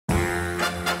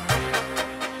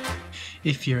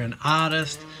If you're an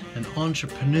artist, an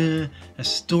entrepreneur, a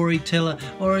storyteller,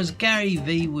 or as Gary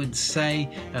Vee would say,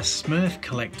 a smurf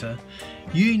collector,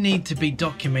 you need to be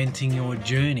documenting your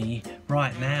journey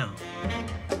right now.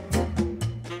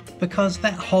 Because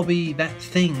that hobby, that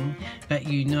thing that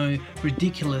you know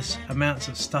ridiculous amounts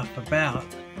of stuff about,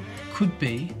 could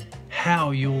be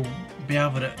how you'll be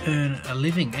able to earn a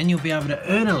living, and you'll be able to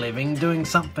earn a living doing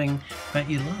something that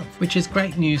you love, which is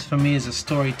great news for me as a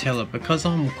storyteller, because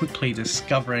I'm quickly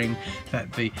discovering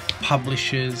that the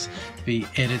publishers, the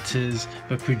editors,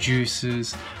 the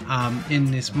producers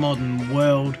in this modern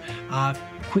world are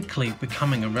quickly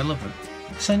becoming irrelevant.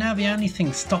 So now the only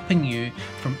thing stopping you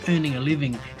from earning a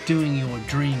living doing your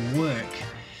dream work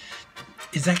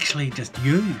is actually just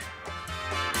you.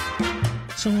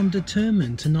 So I'm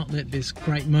determined to not let this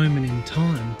great moment in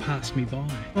time pass me by.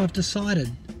 I've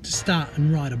decided to start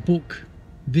and write a book,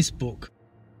 this book,